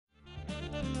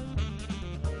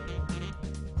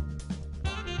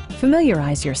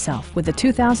Familiarize yourself with the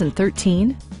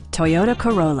 2013 Toyota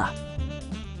Corolla.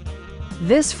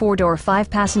 This four-door,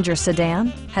 five-passenger sedan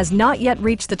has not yet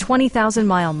reached the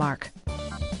 20,000-mile mark.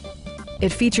 It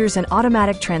features an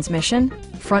automatic transmission,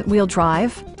 front-wheel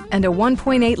drive, and a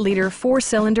 1.8-liter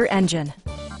four-cylinder engine.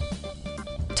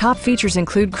 Top features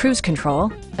include cruise control,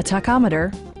 a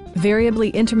tachometer, variably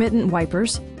intermittent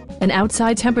wipers, an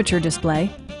outside temperature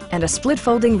display, and a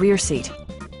split-folding rear seat.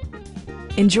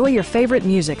 Enjoy your favorite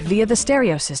music via the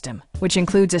stereo system, which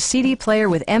includes a CD player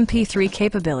with MP3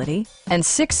 capability and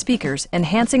 6 speakers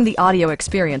enhancing the audio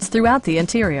experience throughout the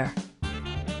interior.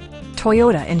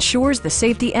 Toyota ensures the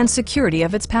safety and security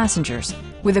of its passengers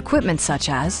with equipment such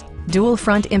as dual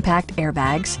front impact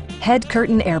airbags, head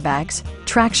curtain airbags,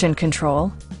 traction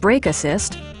control, brake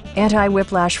assist,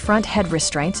 anti-whiplash front head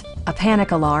restraints, a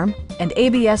panic alarm, and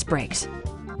ABS brakes.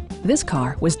 This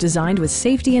car was designed with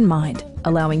safety in mind,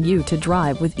 allowing you to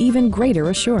drive with even greater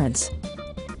assurance.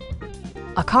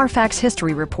 A Carfax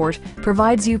history report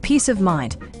provides you peace of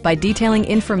mind by detailing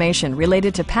information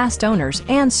related to past owners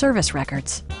and service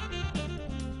records.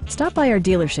 Stop by our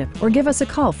dealership or give us a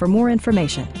call for more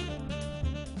information.